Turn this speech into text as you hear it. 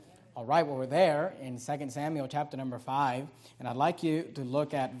All right, well, we're there in 2 Samuel chapter number 5, and I'd like you to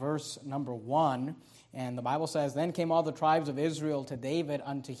look at verse number 1. And the Bible says, Then came all the tribes of Israel to David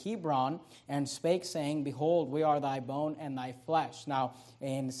unto Hebron, and spake, saying, Behold, we are thy bone and thy flesh. Now,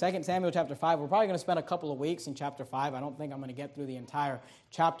 in 2 Samuel chapter 5, we're probably going to spend a couple of weeks in chapter 5. I don't think I'm going to get through the entire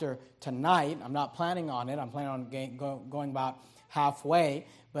chapter tonight. I'm not planning on it. I'm planning on going about halfway.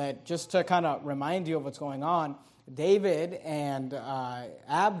 But just to kind of remind you of what's going on, David and David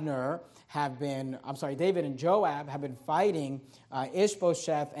and Joab have been fighting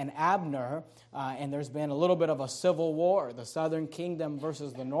Ishbosheth and Abner, and there's been a little bit of a civil war, the southern kingdom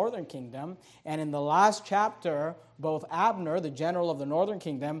versus the northern kingdom. And in the last chapter, both Abner, the general of the northern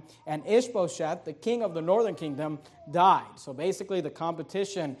kingdom, and Ishbosheth, the king of the northern kingdom, died. So basically the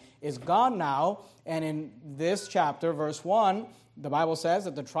competition is gone now, and in this chapter, verse 1, the Bible says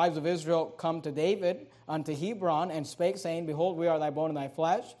that the tribes of Israel come to David unto Hebron and spake, saying, Behold, we are thy bone and thy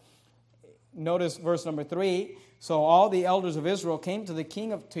flesh. Notice verse number 3. So all the elders of Israel came to the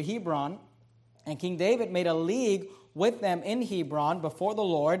king to Hebron, and King David made a league with them in Hebron before the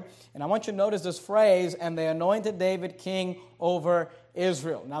Lord. And I want you to notice this phrase, and they anointed David king over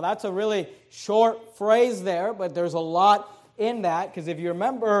Israel. Now that's a really short phrase there, but there's a lot in that, because if you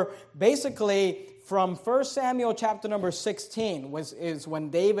remember, basically from 1 Samuel chapter number 16 is when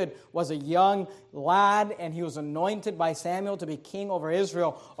David was a young lad and he was anointed by Samuel to be king over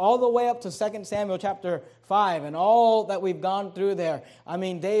Israel, all the way up to 2 Samuel chapter 5 and all that we've gone through there. I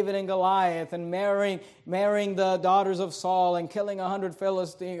mean, David and Goliath and marrying the daughters of Saul and killing 100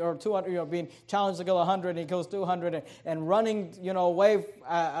 Philistines, or 200, being challenged to kill 100 and he kills 200 and running, away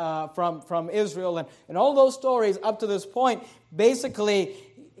from Israel and all those stories up to this point. Basically,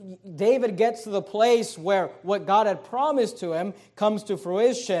 David gets to the place where what God had promised to him comes to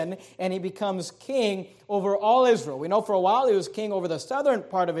fruition, and he becomes king over all Israel. We know for a while he was king over the southern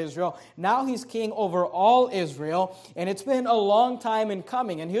part of Israel. Now he's king over all Israel, and it's been a long time in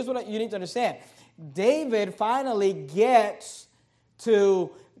coming. And here's what you need to understand. David finally gets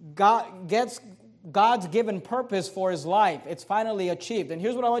God's given purpose for his life. It's finally achieved. And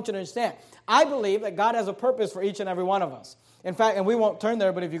here's what I want you to understand. I believe that God has a purpose for each and every one of us. In fact, and we won't turn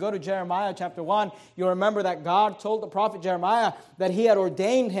there, but if you go to Jeremiah chapter 1, you'll remember that God told the prophet Jeremiah that he had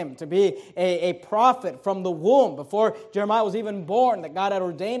ordained him to be a prophet from the womb. Before Jeremiah was even born, that God had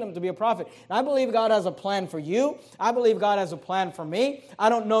ordained him to be a prophet. And I believe God has a plan for you. I believe God has a plan for me. I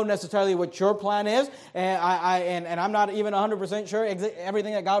don't know necessarily what your plan is, and I'm not even 100% sure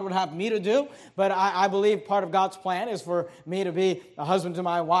everything that God would have me to do, but I believe part of God's plan is for me to be a husband to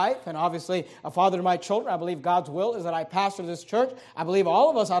my wife and obviously a father to my children. I believe God's will is that I pastor this church. I believe all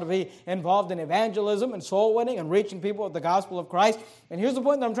of us ought to be involved in evangelism and soul winning and reaching people with the gospel of Christ. And here's the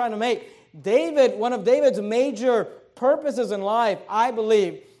point that I'm trying to make. One of David's major purposes in life, I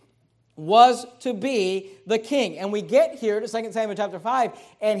believe, was to be the king. And we get here to 2 Samuel chapter 5,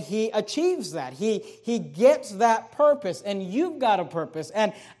 and he achieves that. He gets that purpose. And you've got a purpose,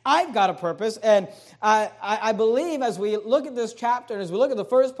 and I've got a purpose. And I believe as we look at this chapter, and as we look at the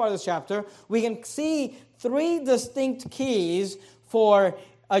first part of this chapter, we can see three distinct keys for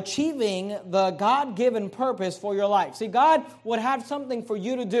achieving the God-given purpose for your life. See, God would have something for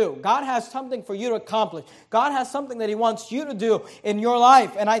you to do. God has something for you to accomplish. God has something that He wants you to do in your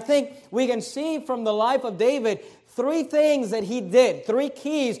life. And I think we can see from the life of David three things that he did, three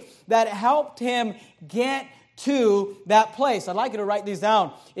keys that helped him get to that place. I'd like you to write these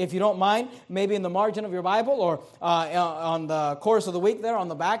down, if you don't mind, maybe in the margin of your Bible or on the course of the week there on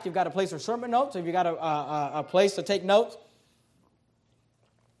the back. You've got a place for sermon notes. If you've got a place to take notes.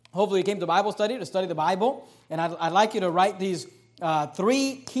 Hopefully you came to Bible study to study the Bible, and I'd like you to write these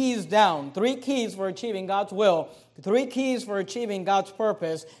three keys down. Three keys for achieving God's will. Three keys for achieving God's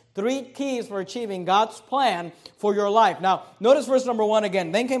purpose. Three keys for achieving God's plan for your life. Now, notice verse number 1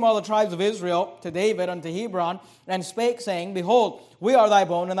 again. Then came all the tribes of Israel to David unto Hebron, and spake, saying, Behold, we are thy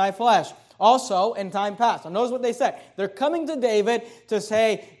bone and thy flesh. Also in time past. Now notice what they said. They're coming to David to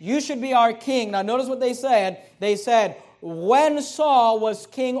say, you should be our king. Now notice what they said. They said, when Saul was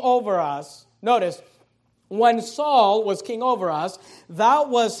king over us, notice, when Saul was king over us, thou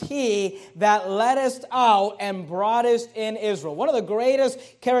was he that leddest out and broughtest in Israel. One of the greatest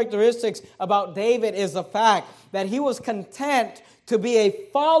characteristics about David is the fact that he was content to be a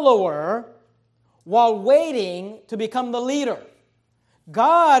follower while waiting to become the leader.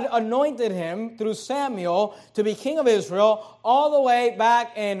 God anointed him through Samuel to be king of Israel all the way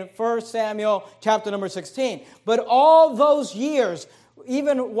back in 1 Samuel chapter number 16. But all those years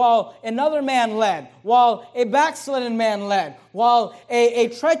Even while another man led, while a backslidden man led, while a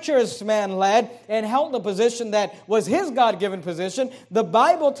treacherous man led and held a position that was his God-given position, the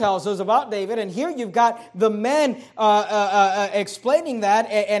Bible tells us about David, and here you've got the men explaining that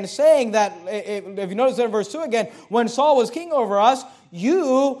and saying that, if you notice in verse 2 again, when Saul was king over us,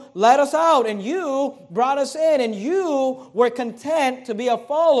 you led us out, and you brought us in, and you were content to be a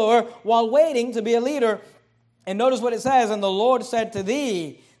follower while waiting to be a leader. And notice what it says, and the Lord said to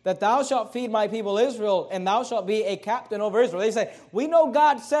thee, that thou shalt feed my people Israel, and thou shalt be a captain over Israel. They say, we know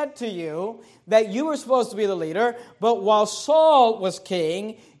God said to you that you were supposed to be the leader, but while Saul was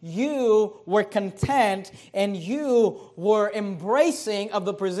king, you were content, and you were embracing of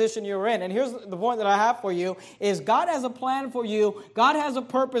the position you were in. And here's the point that I have for you, is God has a plan for you. God has a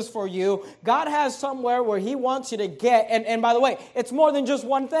purpose for you. God has somewhere where He wants you to get. And by the way, it's more than just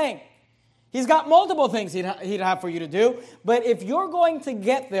one thing. He's got multiple things he'd have for you to do. But if you're going to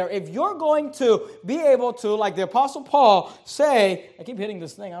get there, if you're going to be able to, like the Apostle Paul, say, I keep hitting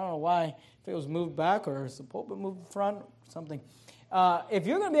this thing, I don't know why, if it was moved back or is the pulpit moved front or something. If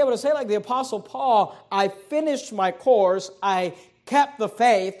you're going to be able to say like the Apostle Paul, I finished my course, I kept the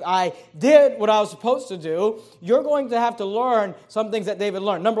faith, I did what I was supposed to do, you're going to have to learn some things that David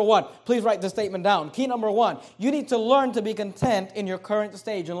learned. Number one, please write this statement down. Key number one, you need to learn to be content in your current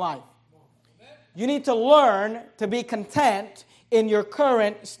stage in life. You need to learn to be content in your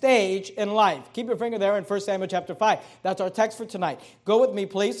current stage in life. Keep your finger there in 1 Samuel chapter 5. That's our text for tonight. Go with me,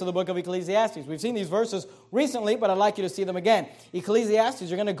 please, to the book of Ecclesiastes. We've seen these verses recently, but I'd like you to see them again. Ecclesiastes,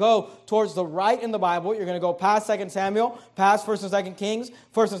 you're going to go towards the right in the Bible. You're going to go past 2 Samuel, past 1 and 2 Kings,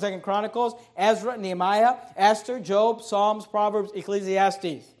 1 and 2 Chronicles, Ezra, Nehemiah, Esther, Job, Psalms, Proverbs,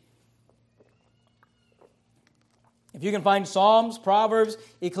 Ecclesiastes. If you can find Psalms, Proverbs,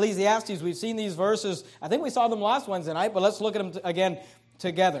 Ecclesiastes, we've seen these verses. I think we saw them last Wednesday night, but let's look at them again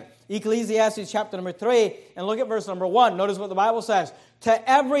together. Ecclesiastes chapter number 3, and look at verse number 1. Notice what the Bible says. To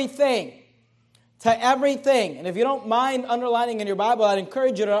everything. And if you don't mind underlining in your Bible, I'd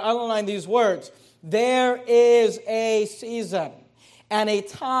encourage you to underline these words. There is a season and a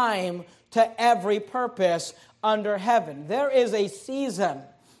time to every purpose under heaven. There is a season.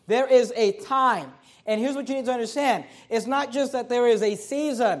 There is a time. And here's what you need to understand. It's not just that there is a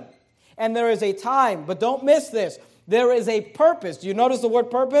season and there is a time, but don't miss this. There is a purpose. Do you notice the word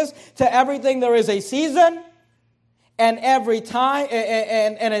purpose? To everything there is a season and every time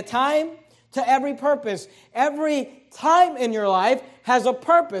and a time to every purpose. Every time in your life has a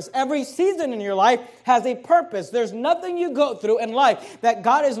purpose. Every season in your life has a purpose. There's nothing you go through in life that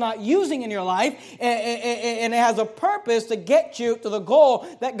God is not using in your life, and it has a purpose to get you to the goal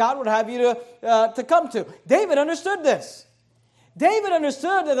that God would have you to come to. David understood this. David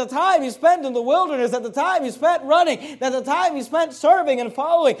understood that the time he spent in the wilderness, that the time he spent running, that the time he spent serving and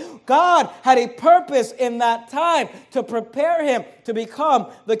following, God had a purpose in that time to prepare him to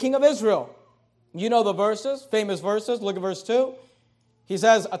become the king of Israel. You know the verses, famous verses. Look at verse 2. He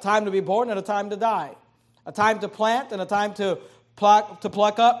says, a time to be born and a time to die. A time to plant and a time to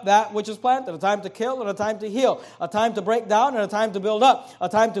pluck up that which is planted. A time to kill and a time to heal. A time to break down and a time to build up. A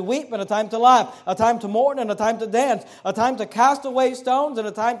time to weep and a time to laugh. A time to mourn and a time to dance. A time to cast away stones and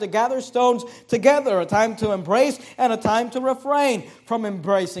a time to gather stones together. A time to embrace and a time to refrain from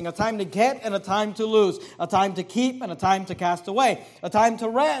embracing. A time to get and a time to lose. A time to keep and a time to cast away. A time to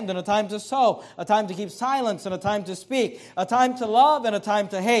rend and a time to sow. A time to keep silence and a time to speak. A time to love and a time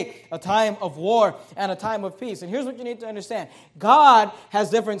to hate. A time of war and a time of peace. And here's what you need to understand. God has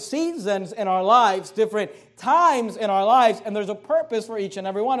different seasons in our lives, different times in our lives, and there's a purpose for each and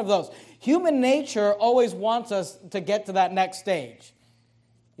every one of those. Human nature always wants us to get to that next stage.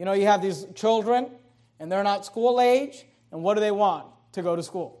 You know, you have these children, and they're not school age, and what do they want? To go to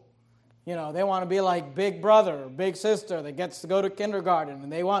school. You know, they want to be like big brother or big sister that gets to go to kindergarten,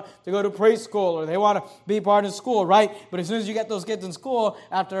 and they want to go to preschool, or they want to be part of school, right? But as soon as you get those kids in school,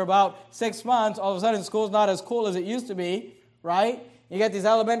 after about 6 months, all of a sudden school's not as cool as it used to be. Right? You get these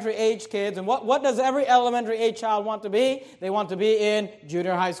elementary age kids, and what does every elementary age child want to be? They want to be in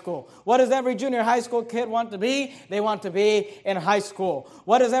junior high school. What does every junior high school kid want to be? They want to be in high school.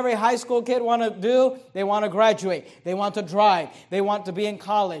 What does every high school kid want to do? They want to graduate. They want to drive. They want to be in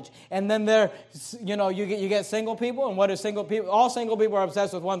college. And then you get single people, and what are single people? All single people are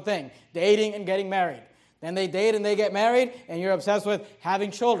obsessed with one thing: dating and getting married. Then they date and they get married, and you're obsessed with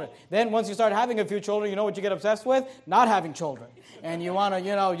having children. Then once you start having a few children, you know what you get obsessed with? Not having children. And you want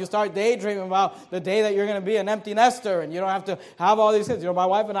to, you start daydreaming about the day that you're going to be an empty nester, and you don't have to have all these kids. My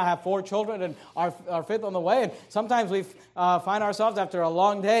wife and I have 4 children, and our fifth on the way. And sometimes we find ourselves after a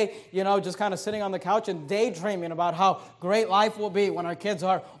long day, just kind of sitting on the couch and daydreaming about how great life will be when our kids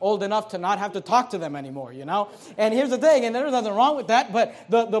are old enough to not have to talk to them anymore, And here's the thing, and there's nothing wrong with that, but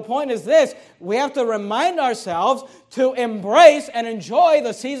the point is this: we have to remind ourselves to embrace and enjoy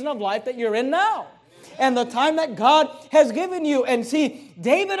the season of life that you're in now and the time that God has given you. And see,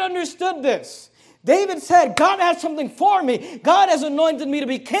 David understood this. David said, God has something for me. God has anointed me to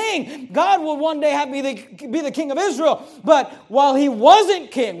be king. God will one day have me be the king of Israel. But while he wasn't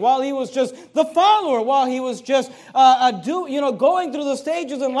king, while he was just the follower, while he was just going through the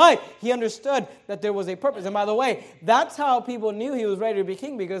stages in life, he understood that there was a purpose. And by the way, that's how people knew he was ready to be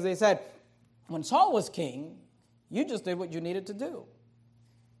king, because they said, when Saul was king, you just did what you needed to do.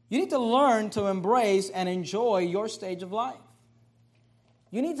 You need to learn to embrace and enjoy your stage of life.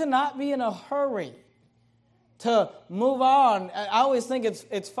 You need to not be in a hurry to move on. I always think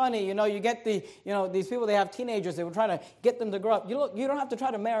it's funny, you get these people, they have teenagers, they were trying to get them to grow up. You don't have to try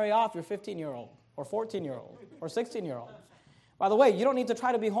to marry off your 15-year-old or 14-year-old or 16-year-old. By the way, you don't need to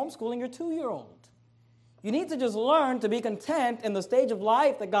try to be homeschooling your 2-year-old. You need to just learn to be content in the stage of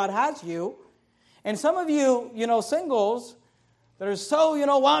life that God has you. And some of you, singles that are so,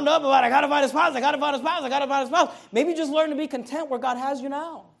 wound up about, I got to find a spouse. Maybe just learn to be content where God has you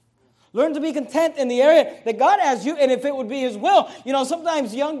now. Learn to be content in the area that God has you, and if it would be His will.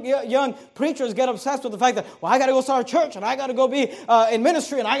 Sometimes young preachers get obsessed with the fact that, I got to go start a church, and I got to go be in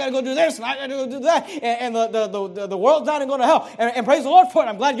ministry, and I got to go do this, and I got to go do that, and the world's not going to hell. And praise the Lord for it.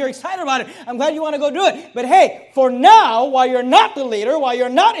 I'm glad you're excited about it. I'm glad you want to go do it. But hey, for now, while you're not the leader, while you're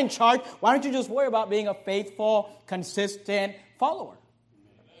not in charge, why don't you just worry about being a faithful, consistent follower?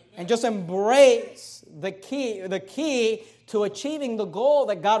 And just embrace the key to achieving the goal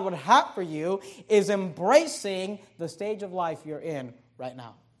that God would have for you is embracing the stage of life you're in right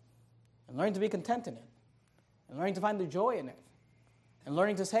now. And learning to be content in it. And learning to find the joy in it. And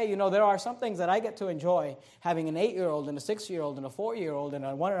learning to say, there are some things that I get to enjoy having an 8-year-old and a 6-year-old and a 4-year-old and a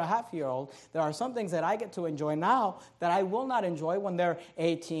 1.5-year-old. There are some things that I get to enjoy now that I will not enjoy when they're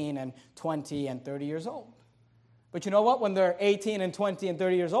 18 and 20 and 30 years old. But you know what? When they're 18 and 20 and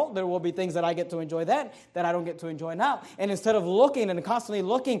 30 years old, there will be things that I get to enjoy then that I don't get to enjoy now. And instead of looking and constantly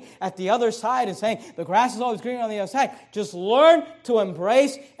looking at the other side and saying, the grass is always greener on the other side, just learn to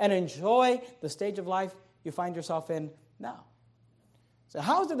embrace and enjoy the stage of life you find yourself in now. So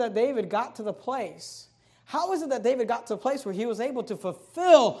how is it that David got to the place? How is it that David got to a place where he was able to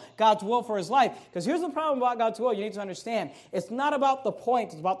fulfill God's will for his life? Because here's the problem about God's will you need to understand. It's not about the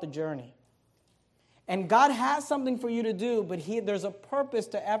point, it's about the journey. And God has something for you to do, but there's a purpose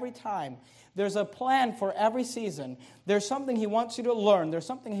to every time. There's a plan for every season. There's something He wants you to learn. There's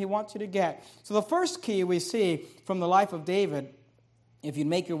something He wants you to get. So the first key we see from the life of David, if you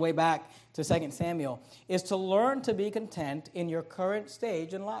make your way back to 2 Samuel, is to learn to be content in your current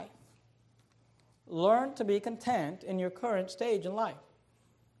stage in life. Learn to be content in your current stage in life.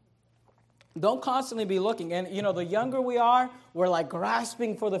 Don't constantly be looking. And, the younger we are, we're like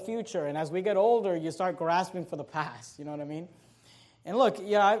grasping for the future. And as we get older, you start grasping for the past. You know what I mean? And look,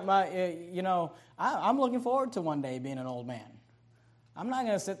 I'm looking forward to one day being an old man. I'm not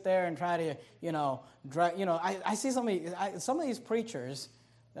going to sit there and try to, I see some of these preachers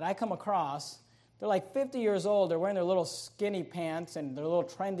that I come across, they're like 50 years old. They're wearing their little skinny pants and their little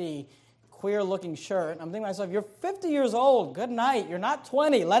trendy queer-looking shirt. I'm thinking to myself, you're 50 years old. Good night. You're not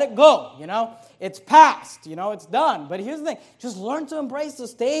 20. Let it go, It's past, it's done. But here's the thing. Just learn to embrace the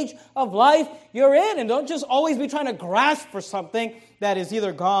stage of life you're in, and don't just always be trying to grasp for something that is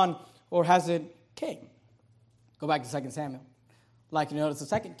either gone or hasn't came. Go back to 2 Samuel. I'd like you to notice the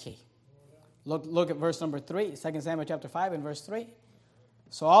second key. Look at verse number 3, 2 Samuel chapter 5 and verse 3.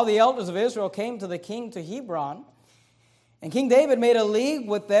 So all the elders of Israel came to the king to Hebron, and King David made a league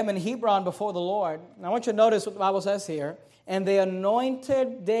with them in Hebron before the Lord. Now I want you to notice what the Bible says here. And they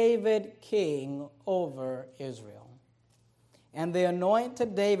anointed David king over Israel. And they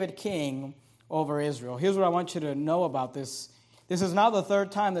anointed David king over Israel. Here's what I want you to know about this. This is now the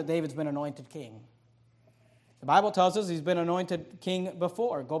third time that David's been anointed king. The Bible tells us he's been anointed king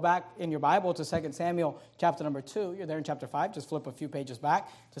before. Go back in your Bible to 2 Samuel chapter number 2. You're there in chapter 5. Just flip a few pages back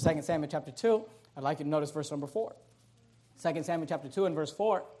to 2 Samuel chapter 2. I'd like you to notice verse number 4. 2 Samuel chapter 2 and verse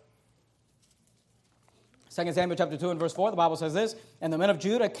 4. 2 Samuel chapter 2 and verse 4, the Bible says this, and the men of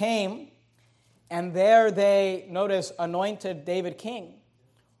Judah came, and there they, notice, anointed David king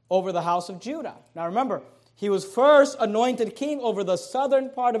over the house of Judah. Now remember, he was first anointed king over the southern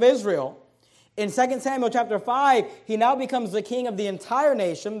part of Israel. In 2 Samuel chapter 5, he now becomes the king of the entire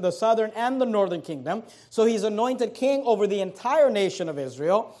nation, the southern and the northern kingdom. So he's anointed king over the entire nation of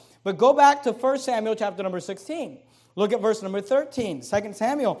Israel. But go back to 1 Samuel chapter number 16. Look at verse number 13. 2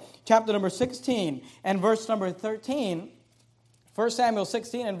 Samuel chapter number 16 and verse number 13. 1 Samuel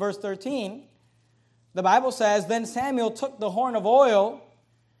 16 and verse 13. The Bible says, then Samuel took the horn of oil.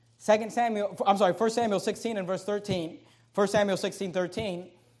 1 Samuel 16 and verse 13. 1 Samuel 16, 13.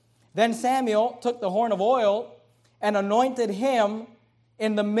 Then Samuel took the horn of oil and anointed him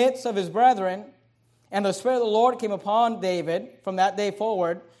in the midst of his brethren. And the Spirit of the Lord came upon David from that day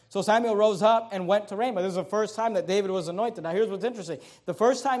forward. So Samuel rose up and went to Ramah. This is the first time that David was anointed. Now here's what's interesting. The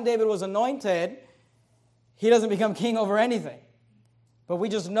first time David was anointed, he doesn't become king over anything. But we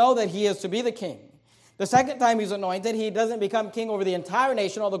just know that he is to be the king. The second time he's anointed, he doesn't become king over the entire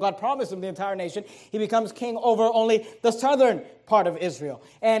nation, although God promised him the entire nation. He becomes king over only the southern part of Israel.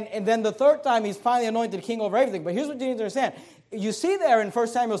 And then the third time, he's finally anointed king over everything. But here's what you need to understand. You see there in 1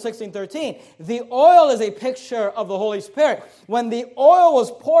 Samuel 16, 13, the oil is a picture of the Holy Spirit. When the oil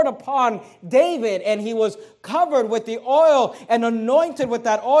was poured upon David and he was covered with the oil and anointed with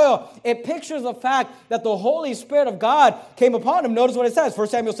that oil, it pictures the fact that the Holy Spirit of God came upon him. Notice what it says, 1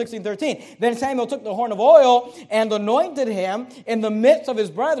 Samuel 16, 13. Then Samuel took the horn of oil and anointed him in the midst of his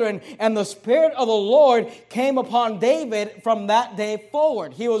brethren, and the Spirit of the Lord came upon David from that day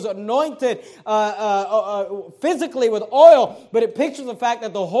forward. He was anointed physically with oil, but it pictures the fact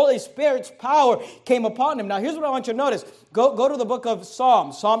that the Holy Spirit's power came upon him. Now, here's what I want you to notice. Go to the book of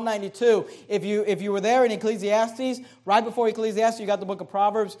Psalms, Psalm 92. If you were there in Ecclesiastes, right before Ecclesiastes, you got the book of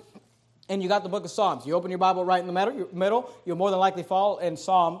Proverbs, and you got the book of Psalms. You open your Bible right in the middle, you'll more than likely fall in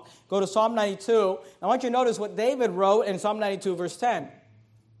Psalm. Go to Psalm 92. I want you to notice what David wrote in Psalm 92, verse 10.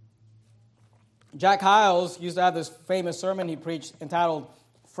 Jack Hyles used to have this famous sermon he preached entitled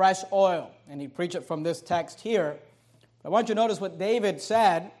Fresh Oil, and he preached it from this text here. I want you to notice what David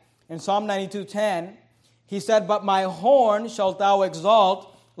said in Psalm 92:10. He said, but my horn shalt thou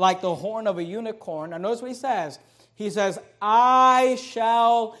exalt like the horn of a unicorn. Now notice what he says. He says, I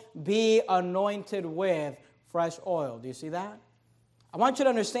shall be anointed with fresh oil. Do you see that? I want you to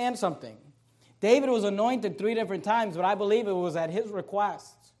understand something. David was anointed 3 different times, but I believe it was at his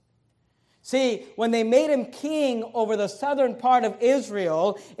request. See, when they made him king over the southern part of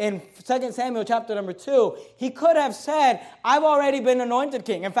Israel in 2 Samuel chapter number 2, he could have said, I've already been anointed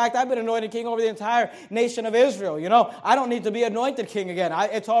king. In fact, I've been anointed king over the entire nation of Israel. You know, I don't need to be anointed king again.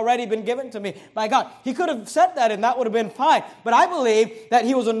 It's already been given to me by God. He could have said that and that would have been fine. But I believe that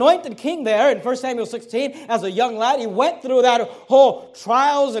he was anointed king there in 1 Samuel 16 as a young lad. He went through that whole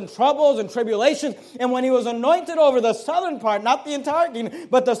trials and troubles and tribulations. And when he was anointed over the southern part, not the entire kingdom,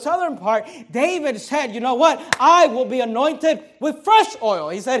 but the southern part, David said, you know what? I will be anointed with fresh oil.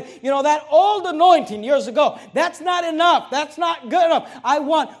 He said, you know, that old anointing years ago, that's not enough. That's not good enough. I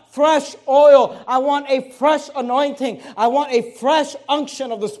want fresh oil. I want a fresh anointing. I want a fresh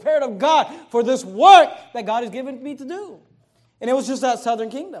unction of the Spirit of God for this work that God has given me to do. And it was just that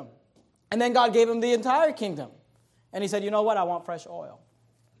southern kingdom. And then God gave him the entire kingdom. And he said, you know what? I want fresh oil.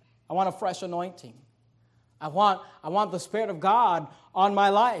 I want a fresh anointing. I want the Spirit of God on my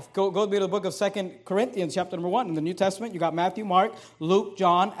life. Go to the book of 2 Corinthians, chapter number 1. In the New Testament, you got Matthew, Mark, Luke,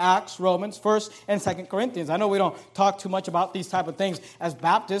 John, Acts, Romans, 1st and 2nd Corinthians. I know we don't talk too much about these type of things as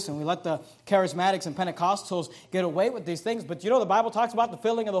Baptists, and we let the Charismatics and Pentecostals get away with these things. But you know the Bible talks about the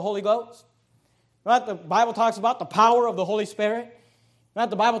filling of the Holy Ghost? Right? The Bible talks about the power of the Holy Spirit. Right?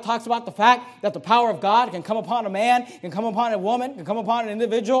 The Bible talks about the fact that the power of God can come upon a man, can come upon a woman, can come upon an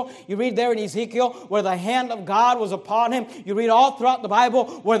individual. You read there in Ezekiel where the hand of God was upon him. You read all throughout the Bible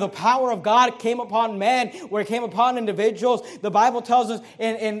where the power of God came upon men, where it came upon individuals. The Bible tells us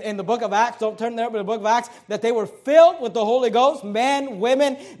in the book of Acts, don't turn there, but the book of Acts, that they were filled with the Holy Ghost. Men,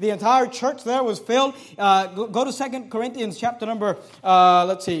 women, the entire church there was filled. Go to 2 Corinthians chapter number, 2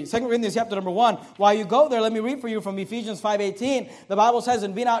 Corinthians chapter number 1. While you go there, let me read for you from Ephesians 5:18. The Bible says,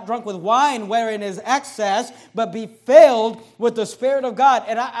 and be not drunk with wine wherein is excess, but be filled with the Spirit of God.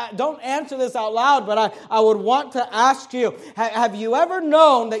 And I don't answer this out loud, but I would want to ask you, have you ever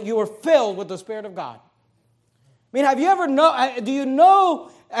known that you were filled with the Spirit of God? I mean, have you ever do you know,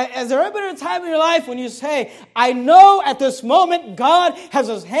 has there ever been a time in your life when you say, I know at this moment God has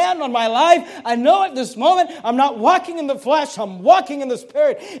His hand on my life. I know at this moment I'm not walking in the flesh, I'm walking in the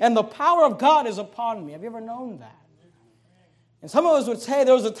Spirit, and the power of God is upon me. Have you ever known that? And some of us would say,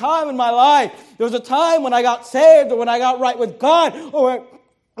 there was a time in my life, there was a time when I got saved or when I got right with God, or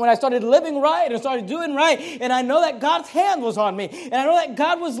When I started living right and started doing right, and I know that God's hand was on me, and I know that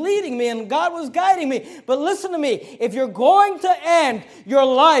God was leading me and God was guiding me. But listen to me, if you're going to end your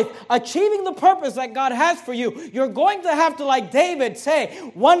life achieving the purpose that God has for you, you're going to have to, like David,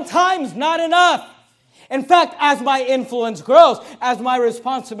 say, one time's not enough. In fact, as my influence grows, as my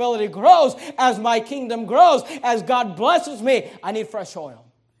responsibility grows, as my kingdom grows, as God blesses me, I need fresh oil.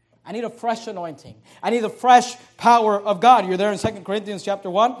 I need a fresh anointing. I need the fresh power of God. You're there in 2 Corinthians chapter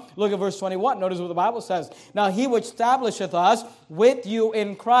 1. Look at verse 21. Notice what the Bible says. Now he which establisheth us with you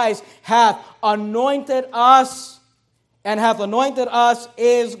in Christ hath anointed us, and hath anointed us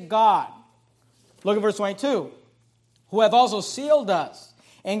is God. Look at verse 22. Who hath also sealed us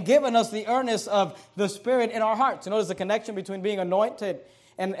and given us the earnest of the Spirit in our hearts. You notice the connection between being anointed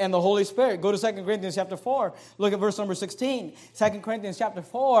and the Holy Spirit. Go to 2 Corinthians chapter 4. Look at verse number 16. 2 Corinthians chapter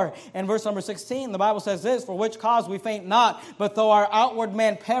 4 and verse number 16. The Bible says this, for which cause we faint not, but though our outward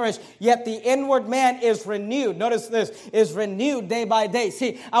man perish, yet the inward man is renewed. Notice this, is renewed day by day.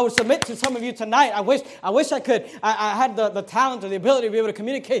 See, I would submit to some of you tonight. I wish I could. I had the talent or the ability to be able to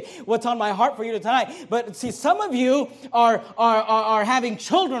communicate what's on my heart for you tonight. But see, some of you are having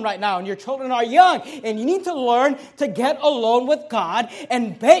children right now, and your children are young, and you need to learn to get alone with God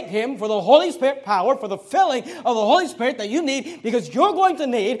and beg Him for the Holy Spirit power, for the filling of the Holy Spirit that you need, because you're going to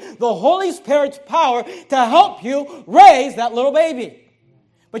need the Holy Spirit's power to help you raise that little baby.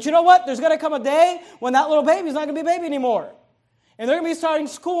 But you know what? There's going to come a day when that little baby's not going to be a baby anymore. And they're going to be starting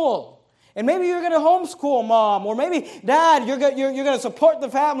school. And maybe you're going to homeschool mom, or maybe dad, you're going to support the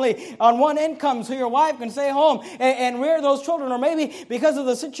family on one income so your wife can stay home and rear those children. Or maybe because of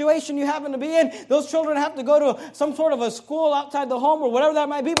the situation you happen to be in, those children have to go to some sort of a school outside the home or whatever that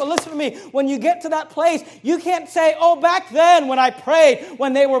might be. But listen to me, when you get to that place, you can't say, oh, back then when I prayed,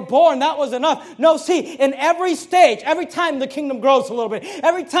 when they were born, that was enough. No, see, in every stage, every time the kingdom grows a little bit,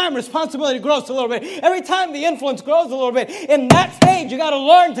 every time responsibility grows a little bit, every time the influence grows a little bit, in that stage, you got to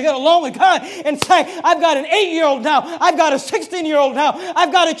learn to get along with God and say, I've got an 8-year-old now. I've got a 16-year-old now.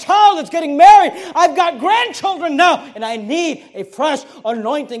 I've got a child that's getting married. I've got grandchildren now. And I need a fresh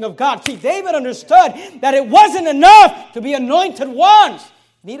anointing of God. See, David understood that it wasn't enough to be anointed once. It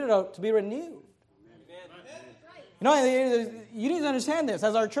needed to be renewed. You know, you need to understand this.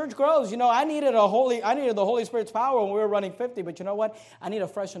 As our church grows, you know, I needed the Holy Spirit's power when we were running 50. But you know what? I need a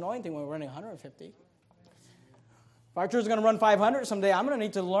fresh anointing when we're running 150. If our church is going to run 500 someday, I'm going to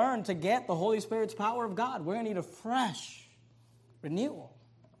need to learn to get the Holy Spirit's power of God. We're going to need a fresh renewal.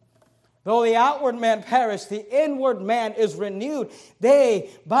 Though the outward man perish, the inward man is renewed day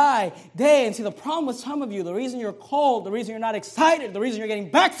by day. And see, the problem with some of you, the reason you're cold, the reason you're not excited, the reason you're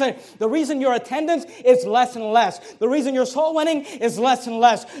getting backslid, the reason your attendance is less and less, the reason your soul winning is less and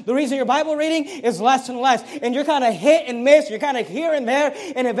less, the reason your Bible reading is less and less, and you're kind of hit and miss, you're kind of here and there,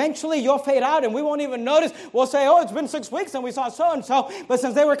 and eventually you'll fade out, and we won't even notice. We'll say, oh, it's been 6 weeks and we saw so-and-so, but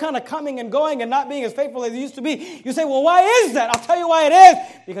since they were kind of coming and going and not being as faithful as they used to be, you say, well, why is that? I'll tell you why it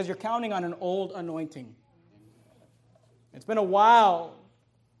is. Because you're counting on an old anointing. It's been a while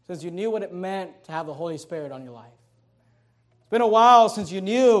since you knew what it meant to have the Holy Spirit on your life. It's been a while since you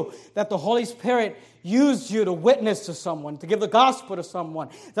knew that the Holy Spirit used you to witness to someone, to give the gospel to someone,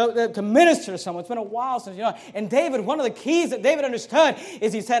 to minister to someone. It's been a while since you know. And David, one of the keys that David understood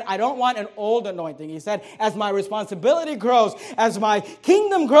is he said, I don't want an old anointing. He said, as my responsibility grows, as my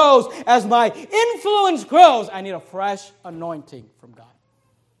kingdom grows, as my influence grows, I need a fresh anointing from God.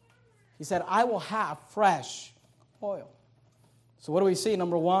 He said, I will have fresh oil. So what do we see?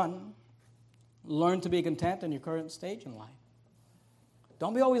 Number one, learn to be content in your current stage in life.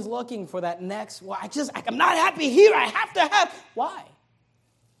 Don't be always looking for that next, well, I'm not happy here. I have to have. Why?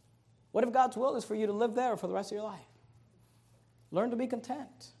 What if God's will is for you to live there for the rest of your life? Learn to be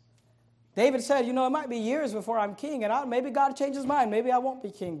content. David said, it might be years before I'm king, and maybe God changes his mind. Maybe I won't be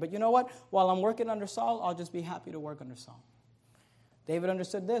king. But you know what? While I'm working under Saul, I'll just be happy to work under Saul. David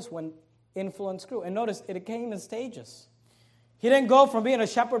understood this when influence grew. And notice, it came in stages. He didn't go from being a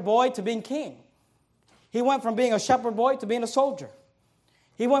shepherd boy to being king. He went from being a shepherd boy to being a soldier.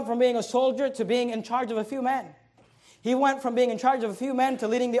 He went from being a soldier to being in charge of a few men. He went from being in charge of a few men to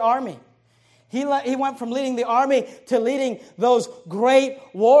leading the army. He went from leading the army to leading those great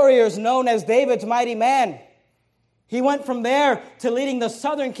warriors known as David's mighty man. He went from there to leading the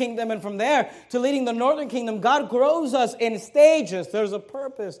southern kingdom, and from there to leading the northern kingdom. God grows us in stages. There's a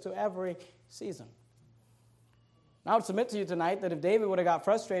purpose to every season. Now I would submit to you tonight that if David would have got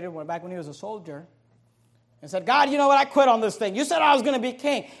frustrated back when he was a soldier and said, God, you know what, I quit on this thing. You said I was going to be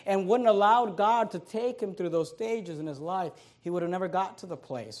king, and wouldn't allow God to take him through those stages in his life, he would have never got to the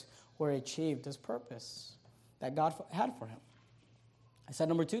place where he achieved his purpose that God had for him. I said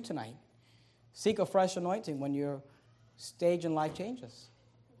number 2 tonight. Seek a fresh anointing when your stage in life changes.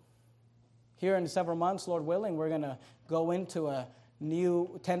 Here in several months, Lord willing, we're going to go into a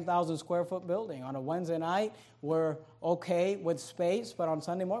new 10,000 square foot building. On a Wednesday night, we're okay with space, but on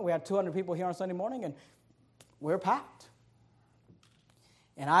Sunday morning, we had 200 people here on Sunday morning, and we're packed.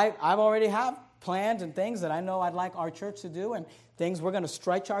 And I've already have plans and things that I know I'd like our church to do, and things we're going to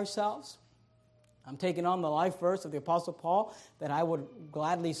stretch ourselves. I'm taking on the life verse of the Apostle Paul that I would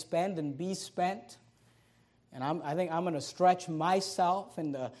gladly spend and be spent. And I think I'm going to stretch myself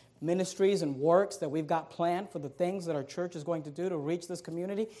in the ministries and works that we've got planned for the things that our church is going to do to reach this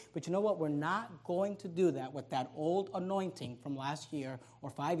community. But you know what? We're not going to do that with that old anointing from last year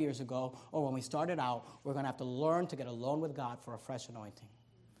or 5 years ago or when we started out. We're going to have to learn to get alone with God for a fresh anointing.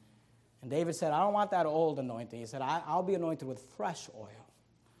 And David said, I don't want that old anointing. He said, I'll be anointed with fresh oil.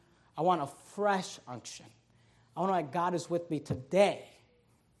 I want a fresh unction. I want to know that God is with me today,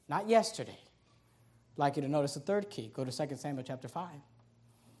 not yesterday. I'd like you to notice the third key. Go to 2 Samuel chapter 5.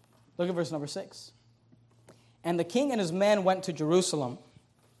 Look at verse number 6. And the king and his men went to Jerusalem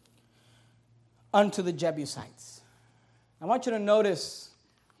unto the Jebusites. I want you to notice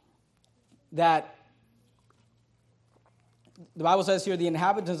that the Bible says here, the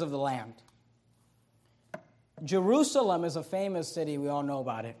inhabitants of the land. Jerusalem is a famous city. We all know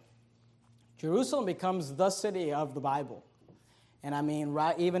about it. Jerusalem becomes the city of the Bible. And I mean,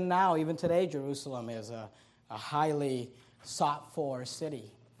 right, even now, even today, Jerusalem is a highly sought-for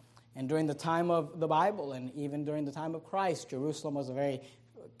city. And during the time of the Bible, and even during the time of Christ, Jerusalem was a very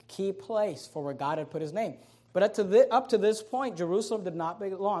key place for where God had put his name. But up to this point, Jerusalem did not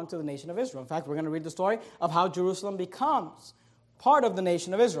belong to the nation of Israel. In fact, we're going to read the story of how Jerusalem becomes part of the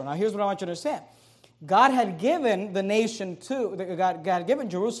nation of Israel. Now, here's what I want you to understand. God had given the nation God had given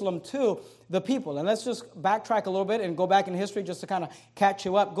Jerusalem to the people. And let's just backtrack a little bit and go back in history just to kind of catch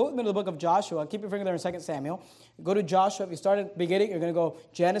you up. Go with me to the book of Joshua. Keep your finger there in 2 Samuel. Go to Joshua. If you start at the beginning, you're going to go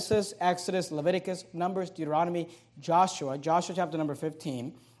Genesis, Exodus, Leviticus, Numbers, Deuteronomy, Joshua. Joshua chapter number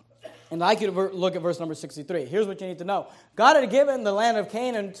 15. And I'd like you to look at verse number 63. Here's what you need to know. God had given the land of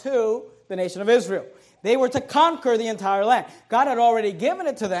Canaan to the nation of Israel. They were to conquer the entire land. God had already given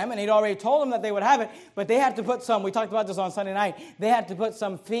it to them, and he'd already told them that they would have it, but they had to put some, we talked about this on Sunday night, they had to put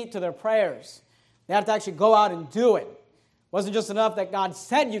some feet to their prayers. They had to actually go out and do it. It wasn't just enough that God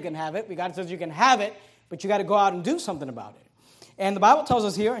said you can have it, but God says you can have it, but you got to go out and do something about it. And the Bible tells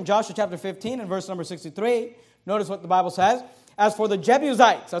us here in Joshua chapter 15 and verse number 63, notice what the Bible says. As for the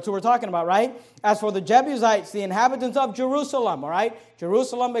Jebusites, that's who we're talking about, right? As for the Jebusites, the inhabitants of Jerusalem, all right?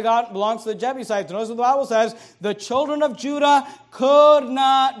 Jerusalem belongs to the Jebusites. Notice what the Bible says. The children of Judah could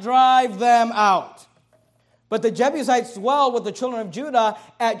not drive them out. But the Jebusites dwell with the children of Judah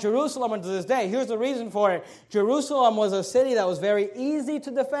at Jerusalem unto this day. Here's the reason for it. Jerusalem was a city that was very easy to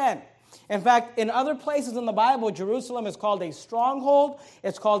defend. In fact, in other places in the Bible, Jerusalem is called a stronghold.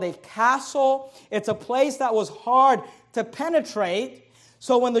 It's called a castle. It's a place that was hard to penetrate.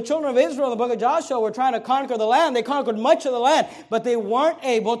 So when the children of Israel in the book of Joshua were trying to conquer the land, they conquered much of the land, but they weren't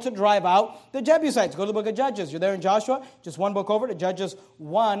able to drive out the Jebusites. Go to the book of Judges. You're there in Joshua, just one book over to Judges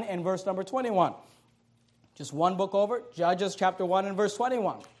 1 and verse number 21. Just one book over, Judges chapter 1 and verse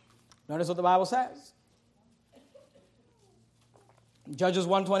 21. Notice what the Bible says. Judges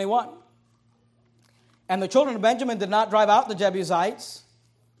 1:21. And the children of Benjamin did not drive out the Jebusites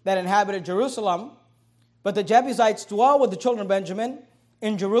that inhabited Jerusalem, but the Jebusites dwell with the children of Benjamin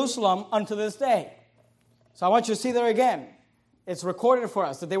in Jerusalem unto this day. So I want you to see there again. It's recorded for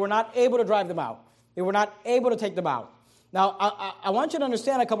us that they were not able to drive them out. They were not able to take them out. Now, I want you to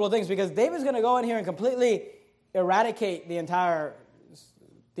understand a couple of things, because David's going to go in here and completely eradicate the entire,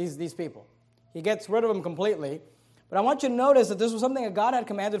 these people. He gets rid of them completely. But I want you to notice that this was something that God had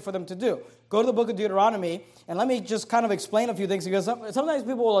commanded for them to do. Go to the book of Deuteronomy, and let me just kind of explain a few things, because sometimes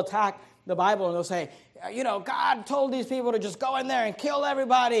people will attack the Bible and they'll say, God told these people to just go in there and kill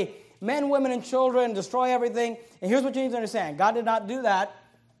everybody, men, women, and children, destroy everything. And here's what you need to understand. God did not do that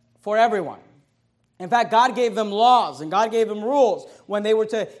for everyone. In fact, God gave them laws and God gave them rules.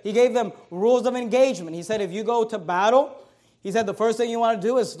 He gave them rules of engagement. He said, if you go to battle, he said the first thing you want to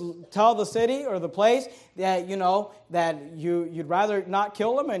do is tell the city or the place that, that you'd rather not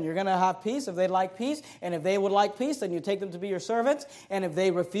kill them and you're going to have peace if they'd like peace. And if they would like peace, then you take them to be your servants. And if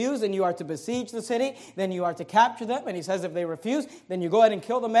they refuse, then you are to besiege the city. Then you are to capture them. And he says if they refuse, then you go ahead and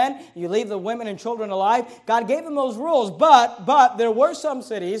kill the men. You leave the women and children alive. God gave them those rules. But there were some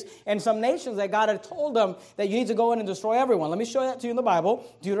cities and some nations that God had told them that you need to go in and destroy everyone. Let me show that to you in the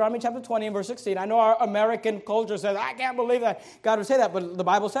Bible. Deuteronomy chapter 20 and verse 16. I know our American culture says, I can't believe that God would say that. But the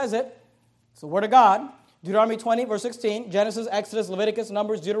Bible says it. It's the word of God. Deuteronomy 20, verse 16, Genesis, Exodus, Leviticus,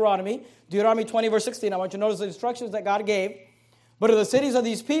 Numbers, Deuteronomy. Deuteronomy 20, verse 16, I want you to notice the instructions that God gave. But of the cities of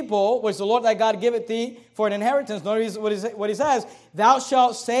these people, which the Lord thy God giveth thee for an inheritance, notice what he says, thou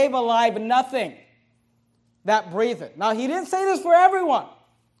shalt save alive nothing that breatheth. Now, he didn't say this for everyone.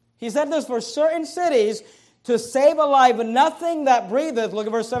 He said this for certain cities, to save alive nothing that breatheth. Look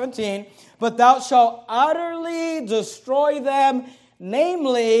at verse 17. But thou shalt utterly destroy them,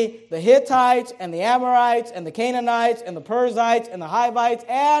 namely the Hittites and the Amorites and the Canaanites and the Perizzites and the Hivites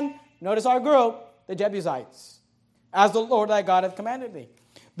and, notice our group, the Jebusites, as the Lord thy God hath commanded thee.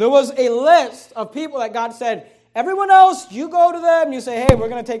 There was a list of people that God said, everyone else, you go to them, you say, hey, we're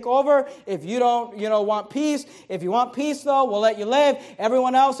going to take over. If you don't, want peace. If you want peace, though, we'll let you live.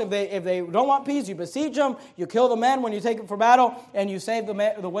 Everyone else, if they don't want peace, you besiege them. You kill the men when you take them for battle, and you save the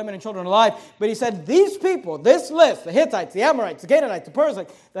women and children alive. But he said, these people, this list, the Hittites, the Amorites, the Canaanites, the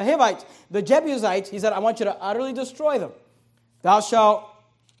Perizzites, the Hivites, the Jebusites, he said, I want you to utterly destroy them. Thou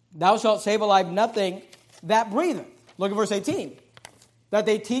shalt save alive nothing that breatheth. Look at verse 18. That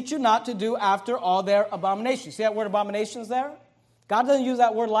they teach you not to do after all their abominations. See that word abominations there? God doesn't use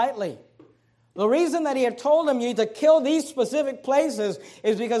that word lightly. The reason that he had told them you need to kill these specific places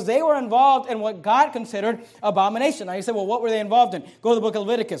is because they were involved in what God considered abomination. Now you say, well, what were they involved in? Go to the book of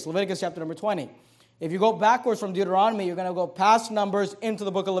Leviticus, Leviticus chapter number 20. If you go backwards from Deuteronomy, you're going to go past Numbers into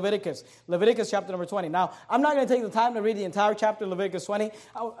the book of Leviticus. Leviticus chapter number 20. Now, I'm not going to take the time to read the entire chapter of Leviticus 20.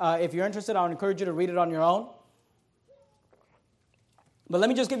 If you're interested, I would encourage you to read it on your own. But let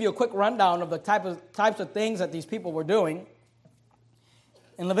me just give you a quick rundown of the types of things that these people were doing.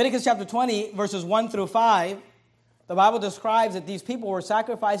 In Leviticus chapter 20, verses 1 through 5, the Bible describes that these people were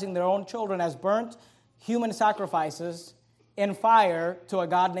sacrificing their own children as burnt human sacrifices in fire to a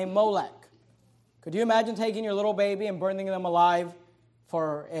god named Molech. Could you imagine taking your little baby and burning them alive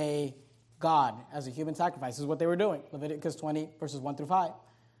for a god as a human sacrifice? This is what they were doing. Leviticus 20, verses 1 through 5.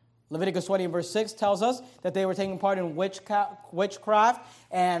 Leviticus 20 and verse 6 tells us that they were taking part in witchcraft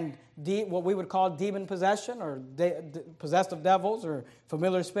and what we would call demon possession or possessed of devils or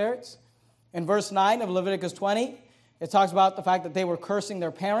familiar spirits. In verse 9 of Leviticus 20, it talks about the fact that they were cursing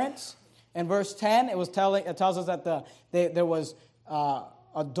their parents. In verse 10, it tells us that there was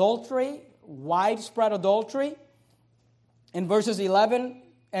adultery, widespread adultery. In verses 11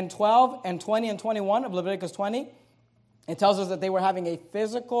 and 12 and 20 and 21 of Leviticus 20, it tells us that they were having a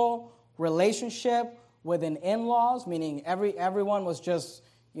physical relationship with an in-laws, meaning everyone was just,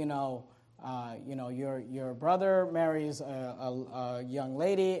 your brother marries a young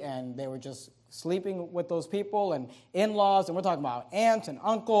lady, and they were just sleeping with those people, and in-laws, and we're talking about aunts and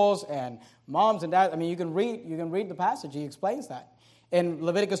uncles and moms and dads. I mean, you can read the passage. He explains that. In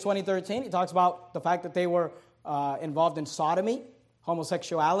Leviticus 20:13, he talks about the fact that they were involved in sodomy,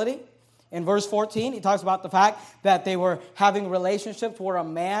 homosexuality. In verse 14, he talks about the fact that they were having relationships where a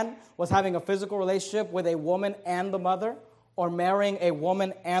man was having a physical relationship with a woman and the mother, or marrying a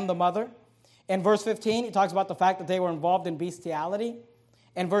woman and the mother. In verse 15, he talks about the fact that they were involved in bestiality.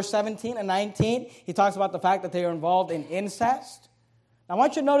 In verse 17 and 19, he talks about the fact that they were involved in incest. Now, I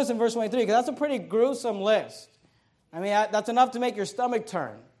want you to notice in verse 23, because that's a pretty gruesome list. I mean, that's enough to make your stomach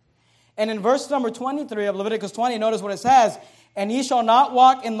turn. And in verse number 23 of Leviticus 20, notice what it says, and ye shall not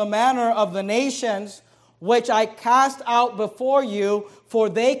walk in the manner of the nations which I cast out before you, for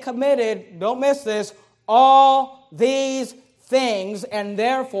they committed, don't miss this, all these things, and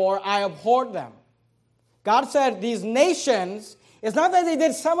therefore I abhorred them. God said these nations, it's not that they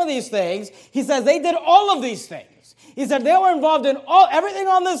did some of these things, he says they did all of these things. He said they were involved in everything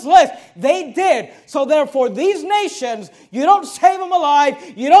on this list. They did. So therefore, these nations, you don't save them alive.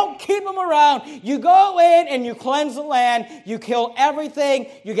 You don't keep them around. You go in and you cleanse the land. You kill everything.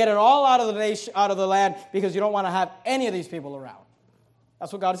 You get it all out of the nation, out of the land, because you don't want to have any of these people around.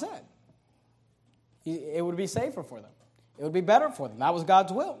 That's what God said. It would be safer for them. It would be better for them. That was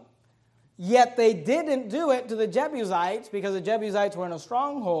God's will. Yet they didn't do it to the Jebusites because the Jebusites were in a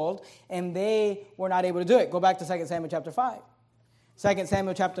stronghold and they were not able to do it. Go back to 2 Samuel chapter 5. 2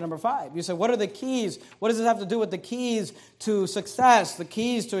 Samuel chapter number 5. You say, what are the keys? What does this have to do with the keys to success, the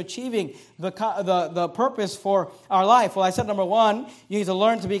keys to achieving the purpose for our life? Well, I said number 1, you need to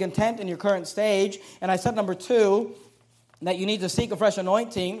learn to be content in your current stage. And I said number 2, that you need to seek a fresh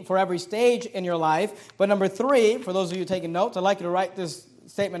anointing for every stage in your life. But number 3, for those of you taking notes, I'd like you to write this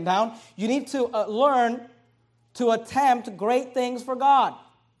statement down. You need to learn to attempt great things for God.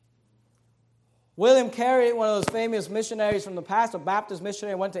 William Carey, one of those famous missionaries from the past, a Baptist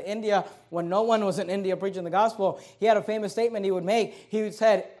missionary, went to India when no one was in India preaching the gospel. He had a famous statement he would make. He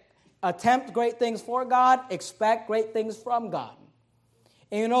said, attempt great things for God, expect great things from God.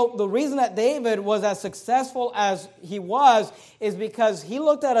 And the reason that David was as successful as he was is because he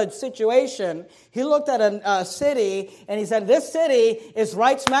looked at a situation, he looked at a city, and he said, this city is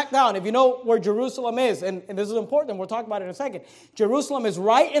right smack down. If you know where Jerusalem is, and this is important, we'll talk about it in a second. Jerusalem is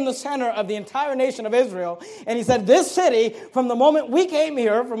right in the center of the entire nation of Israel. And he said, this city, from the moment we came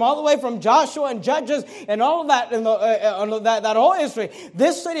here, from all the way from Joshua and Judges and all of that, and that whole history,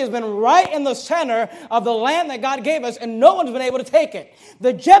 this city has been right in the center of the land that God gave us, and no one's been able to take it.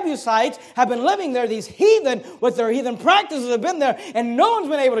 The Jebusites have been living there. These heathen, with their heathen practices, have been there, and no one's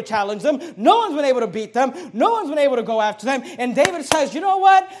been able to challenge them. No one's been able to beat them. No one's been able to go after them. And David says, you know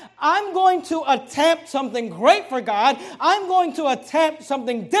what? I'm going to attempt something great for God. I'm going to attempt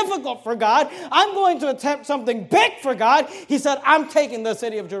something difficult for God. I'm going to attempt something big for God. He said, I'm taking the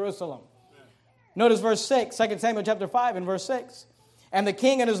city of Jerusalem. Notice verse 6, 2 Samuel chapter 5 and verse 6. And the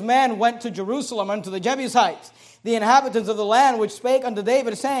king and his men went to Jerusalem unto the Jebusites, the inhabitants of the land, which spake unto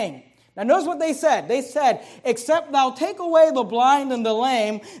David, saying, now notice what they said. They said, except thou take away the blind and the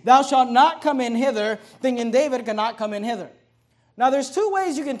lame, thou shalt not come in hither, thinking David cannot come in hither. Now there's two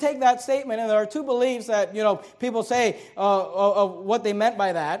ways you can take that statement, and there are two beliefs that, people say of what they meant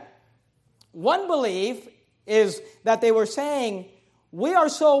by that. One belief is that they were saying, we are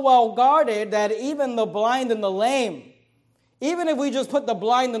so well guarded that even the blind and the lame, even if we just put the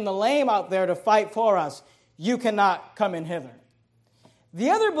blind and the lame out there to fight for us, you cannot come in hither. The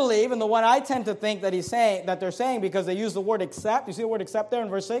other belief, and the one I tend to think that they're saying, because they use the word except. You see the word except there in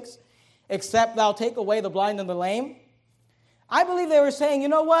verse 6? Except thou take away the blind and the lame. I believe they were saying, you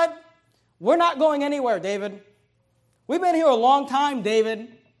know what? We're not going anywhere, David. We've been here a long time, David.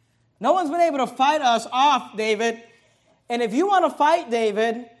 No one's been able to fight us off, David. And if you want to fight,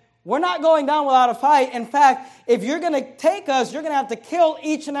 David, we're not going down without a fight. In fact, if you're going to take us, you're going to have to kill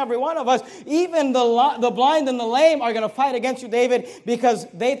each and every one of us. Even the blind and the lame are going to fight against you, David, because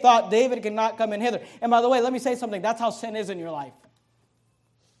they thought David could not come in hither. And by the way, let me say something. That's how sin is in your life.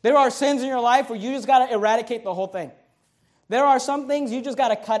 There are sins in your life where you just got to eradicate the whole thing. There are some things you just got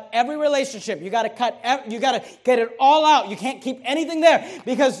to cut every relationship. You got to get it all out. You can't keep anything there,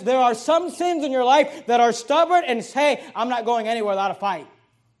 because there are some sins in your life that are stubborn and say, I'm not going anywhere without a fight.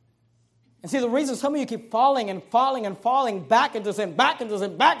 And see, the reason some of you keep falling and falling and falling back into sin, back into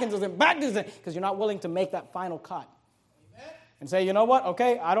sin, back into sin, back into sin, because you're not willing to make that final cut. Amen. And say, you know what?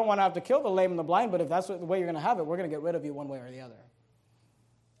 Okay, I don't want to have to kill the lame and the blind, but if that's the way you're going to have it, we're going to get rid of you one way or the other.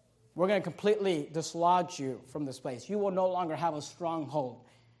 We're going to completely dislodge you from this place. You will no longer have a stronghold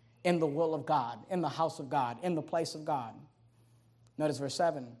in the will of God, in the house of God, in the place of God. Notice verse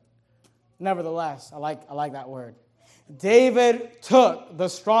 7. Nevertheless, I like that word. David took the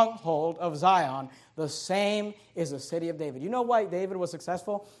stronghold of Zion. The same is the city of David. You know why David was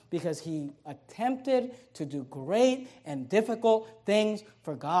successful? Because he attempted to do great and difficult things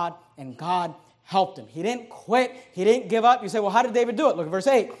for God, and God helped him. He didn't quit. He didn't give up. You say, well, how did David do it? Look at verse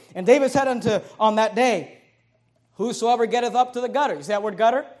 8. And David said on that day, whosoever getteth up to the gutter. You see that word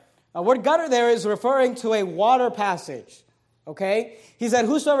gutter? The word gutter there is referring to a water passage. Okay? He said,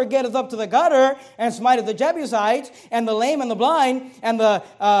 whosoever getteth up to the gutter and smiteth the Jebusites and the lame and the blind and that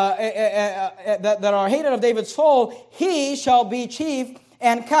are hated of David's soul, he shall be chief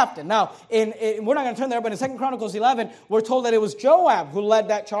and captain. Now, we're not going to turn there, but in 2 Chronicles 11, we're told that it was Joab who led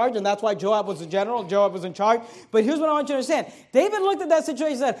that charge, and that's why Joab was the general. Joab was in charge. But here's what I want you to understand. David looked at that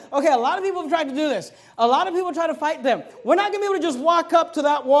situation and said, okay, a lot of people have tried to do this. A lot of people try to fight them. We're not going to be able to just walk up to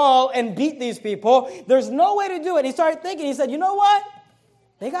that wall and beat these people. There's no way to do it. He started thinking. He said, you know what?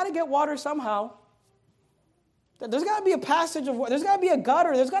 They got to get water somehow. There's got to be a passage of water. There's got to be a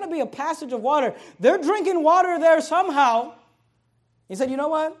gutter. There's got to be a passage of water. They're drinking water there somehow. He said, you know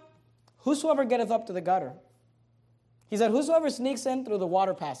what? Whosoever getteth up to the gutter. He said, whosoever sneaks in through the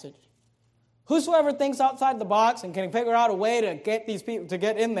water passage. Whosoever thinks outside the box and can figure out a way to get these people to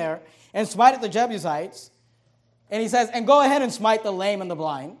get in there and smite at the Jebusites. And he says, and go ahead and smite the lame and the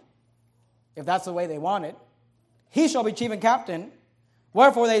blind, if that's the way they want it. He shall be chief and captain.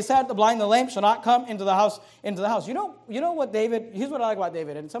 Wherefore they said, the blind and the lame shall not come into the house. You know what David, here's what I like about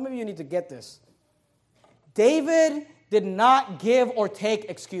David, and some of you need to get this. David did not give or take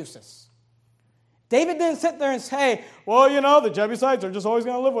excuses. David didn't sit there and say, well, the Jebusites are just always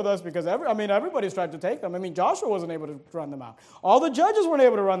going to live with us because everybody's tried to take them. Joshua wasn't able to run them out. All the judges weren't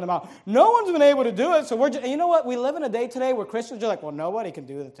able to run them out. No one's been able to do it. So you know what? We live in a day today where Christians are like, well, nobody can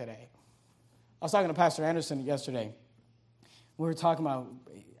do it today. I was talking to Pastor Anderson yesterday. We were talking about,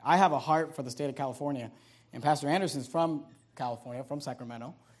 I have a heart for the state of California. And Pastor Anderson's from California, from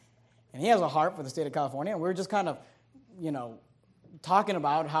Sacramento. And he has a heart for the state of California. And we were just kind of, talking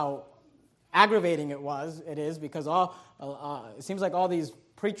about how aggravating it is because it seems like all these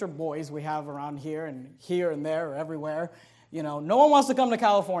preacher boys we have around here and there or everywhere, no one wants to come to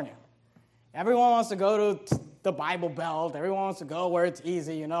California. Everyone wants to go to the Bible Belt. Everyone wants to go where it's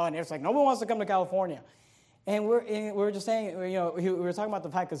easy, and it's like no one wants to come to California. And we're just saying, we were talking about the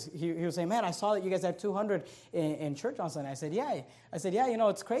fact because he was saying, man, I saw that you guys had 200 in church on Sunday. I said, yeah.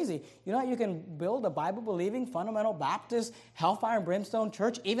 It's crazy. You can build a Bible-believing, fundamental Baptist, hellfire and brimstone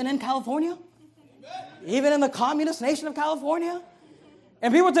church even in California? Even in the communist nation of California?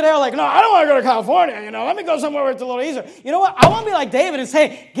 And people today are like, no, I don't want to go to California. Let me go somewhere where it's a little easier. You know what? I want to be like David and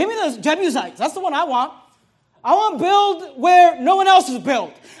say, give me the Jebusites. That's the one I want. I want to build where no one else has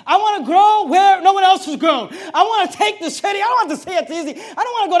built. I want to grow where no one else has grown. I want to take the city. I don't want to say it's easy. I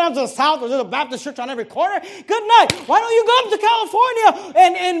don't want to go down to the south where there's a Baptist church on every corner. Good night. Why don't you go up to California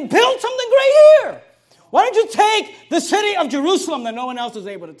and build something great here? Why don't you take the city of Jerusalem that no one else is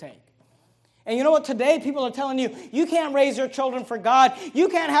able to take? And you know what? Today, people are telling you, you can't raise your children for God. You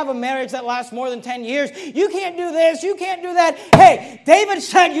can't have a marriage that lasts more than 10 years. You can't do this. You can't do that. Hey, David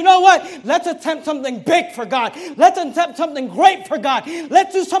said, you know what? Let's attempt something big for God. Let's attempt something great for God.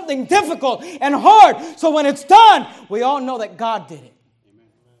 Let's do something difficult and hard. So when it's done, we all know that God did it. Amen.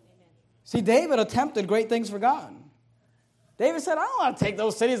 See, David attempted great things for God. David said, I don't want to take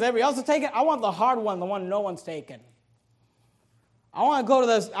those cities everybody else is taking. I want the hard one, the one no one's taken. I want to go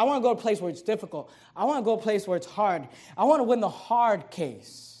to a place where it's difficult. I want to go to a place where it's hard. I want to win the hard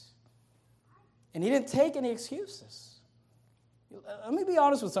case. And he didn't take any excuses. Let me be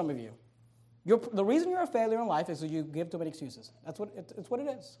honest with some of you. The reason you're a failure in life is that you give too many excuses. It's what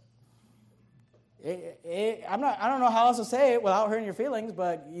it is. I don't know how else to say it without hurting your feelings,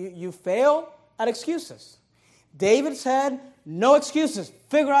 but you fail at excuses. David said, no excuses.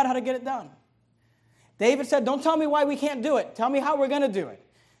 Figure out how to get it done. David said, don't tell me why we can't do it. Tell me how we're going to do it.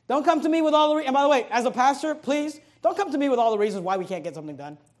 Don't come to me with all the reasons. And by the way, as a pastor, please, don't come to me with all the reasons why we can't get something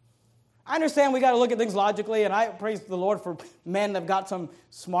done. I understand we got to look at things logically, and I praise the Lord for men that have got some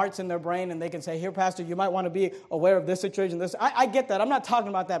smarts in their brain, and they can say, here, Pastor, you might want to be aware of this situation. This. I get that. I'm not talking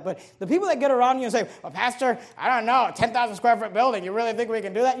about that. But the people that get around you and say, well, Pastor, I don't know, a 10,000 square foot building, you really think we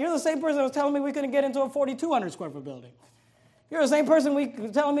can do that? You're the same person that was telling me we couldn't get into a 4,200 square foot building. You're the same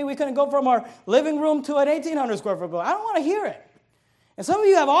person telling me we couldn't go from our living room to an 1,800 square foot building. I don't want to hear it. And some of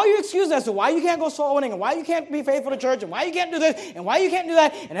you have all your excuses as to why you can't go soul winning and why you can't be faithful to church and why you can't do this and why you can't do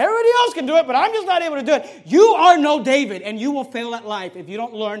that and everybody else can do it, but I'm just not able to do it. You are no David, and you will fail at life if you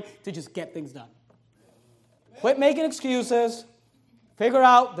don't learn to just get things done. Quit making excuses. Figure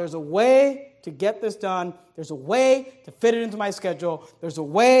out there's a way to get this done. There's a way to fit it into my schedule. There's a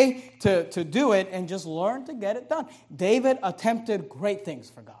way to do it, and just learn to get it done. David attempted great things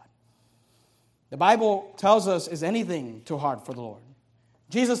for God. The Bible tells us, is anything too hard for the Lord?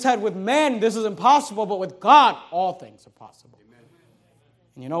 Jesus said, with men this is impossible, but with God all things are possible. Amen.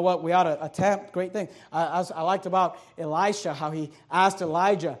 And you know what? We ought to attempt great things. I liked about Elisha, how he asked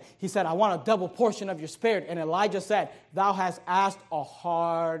Elijah. He said, I want a double portion of your spirit. And Elijah said, thou hast asked a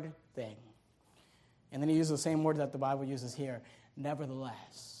hard thing. And then he used the same word that the Bible uses here,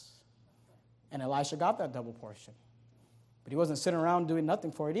 nevertheless. And Elisha got that double portion. But he wasn't sitting around doing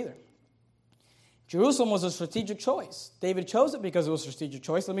nothing for it either. Jerusalem was a strategic choice. David chose it because it was a strategic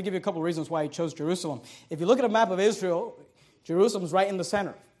choice. Let me give you a couple of reasons why he chose Jerusalem. If you look at a map of Israel, Jerusalem's right in the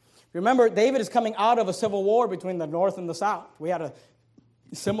center. Remember, David is coming out of a civil war between the north and the south. We had a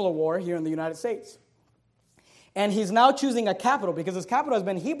similar war here in the United States. And he's now choosing a capital because his capital has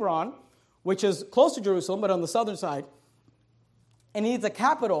been Hebron, which is close to Jerusalem, but on the southern side. And he needs a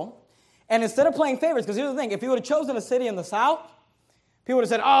capital. And instead of playing favorites, because here's the thing, if he would have chosen a city in the south, people would have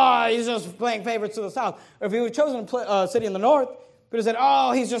said, oh, he's just playing favorites to the south. Or if he would have chosen a city in the north, people would have said,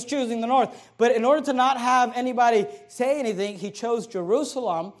 oh, he's just choosing the north. But in order to not have anybody say anything, he chose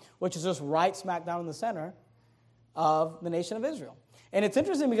Jerusalem, which is just right smack down in the center of the nation of Israel. And it's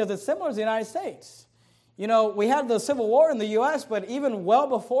interesting because it's similar to the United States. You know, we had the Civil War in the U.S., but even well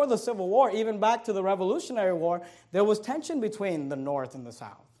before the Civil War, even back to the Revolutionary War, there was tension between the North and the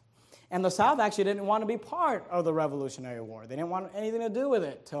South. And the South actually didn't want to be part of the Revolutionary War. They didn't want anything to do with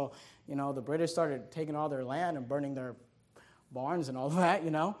it till, the British started taking all their land and burning their barns and all that,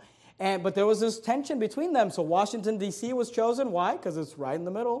 But there was this tension between them. So Washington, D.C. was chosen. Why? Because it's right in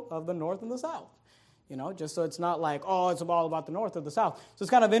the middle of the North and the South. Just so it's not like, oh, it's all about the North or the South. So it's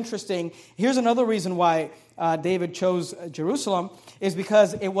kind of interesting. Here's another reason why David chose Jerusalem is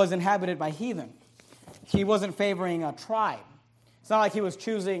because it was inhabited by heathen. He wasn't favoring a tribe. It's not like he was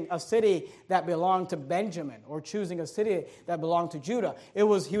choosing a city that belonged to Benjamin or choosing a city that belonged to Judah. He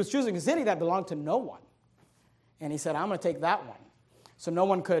was choosing a city that belonged to no one. And he said, I'm going to take that one. So no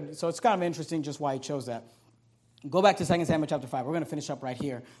one could. So it's kind of interesting just why he chose that. Go back to 2 Samuel chapter 5. We're going to finish up right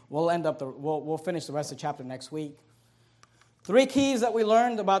here. We'll finish the rest of the chapter next week. 3 keys that we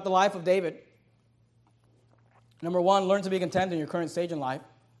learned about the life of David. Number 1, learn to be content in your current stage in life.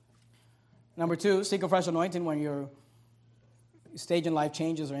 Number 2, seek a fresh anointing when your stage in life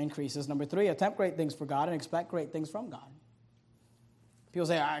changes or increases. Number 3, attempt great things for God and expect great things from God. People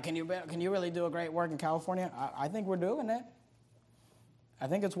say, can you really do a great work in California? I think we're doing it. I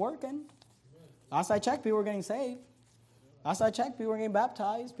think it's working. Last I checked, people were getting saved. Last I checked, people were getting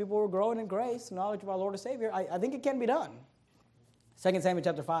baptized. People were growing in grace, knowledge of our Lord and Savior. I think it can be done. 2 Samuel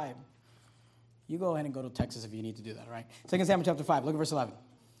chapter 5. You go ahead and go to Texas if you need to do that, all right? 2 Samuel chapter 5, look at verse 11.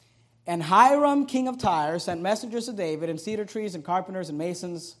 And Hiram, king of Tyre, sent messengers to David, and cedar trees, and carpenters, and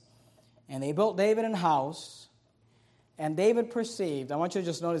masons, and they built David an house. And David perceived, I want you to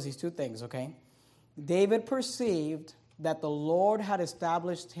just notice these 2 things, okay? David perceived that the Lord had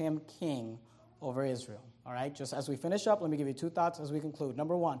established him king over Israel, all right? Just as we finish up, let me give you 2 thoughts as we conclude.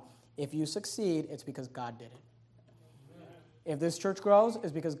 Number 1, if you succeed, it's because God did it. If this church grows,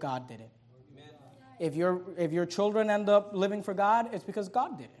 it's because God did it. If your children end up living for God, it's because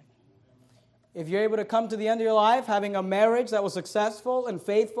God did it. If you're able to come to the end of your life having a marriage that was successful and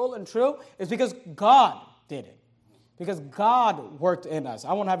faithful and true, it's because God did it. Because God worked in us.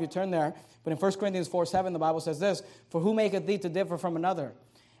 I won't have you turn there, but in 1 Corinthians 4:7, the Bible says this, "For who maketh thee to differ from another?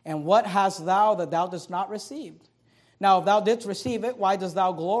 And what hast thou that thou didst not receive? Now, if thou didst receive it, why dost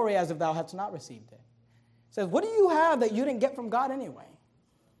thou glory as if thou hadst not received it?" It says, what do you have that you didn't get from God anyway?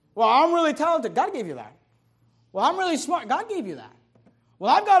 Well, I'm really talented. God gave you that. Well, I'm really smart. God gave you that. Well,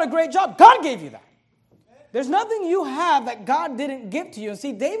 I've got a great job. God gave you that. There's nothing you have that God didn't give to you. And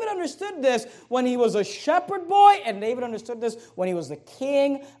see, David understood this when he was a shepherd boy, and David understood this when he was the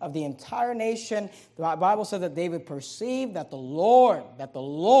king of the entire nation. The Bible says that David perceived that the Lord,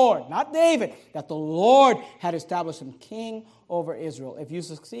 not David, that the Lord had established him king over Israel. If you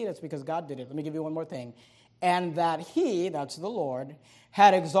succeed, it's because God did it. Let me give you one more thing. And that he, that's the Lord,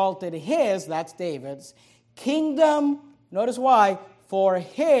 had exalted his, that's David's, kingdom, notice why, for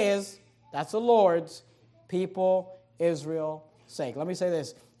his, that's the Lord's, people, Israel's sake. Let me say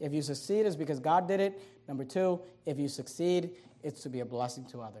this. If you succeed, it's because God did it. Number 2, if you succeed, it's to be a blessing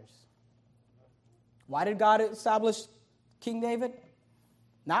to others. Why did God establish King David?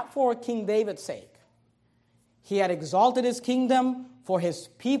 Not for King David's sake. He had exalted his kingdom for his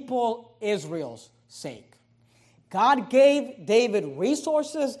people, Israel's sake. God gave David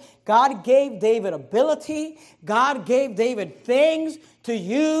resources. God gave David ability. God gave David things to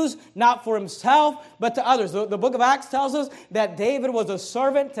use, not for himself, but to others. The book of Acts tells us that David was a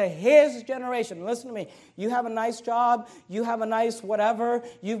servant to his generation. Listen to me. You have a nice job. You have a nice whatever.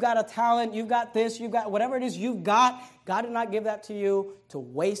 You've got a talent. You've got this. You've got whatever it is you've got. God did not give that to you to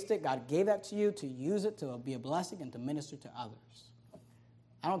waste it. God gave that to you to use it to be a blessing and to minister to others.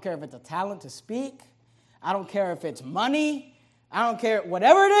 I don't care if it's a talent to speak. I don't care if it's money. I don't care.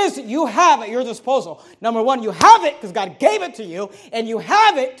 Whatever it is that you have at your disposal. Number 1, you have it because God gave it to you, and you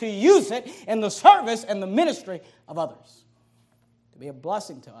have it to use it in the service and the ministry of others, to be a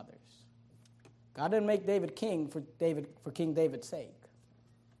blessing to others. God didn't make David king for King David's sake.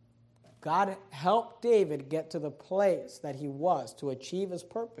 God helped David get to the place that he was to achieve his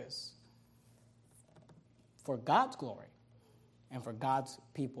purpose for God's glory and for God's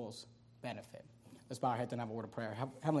people's benefit. Let's bow our heads and have a word of prayer. Heavenly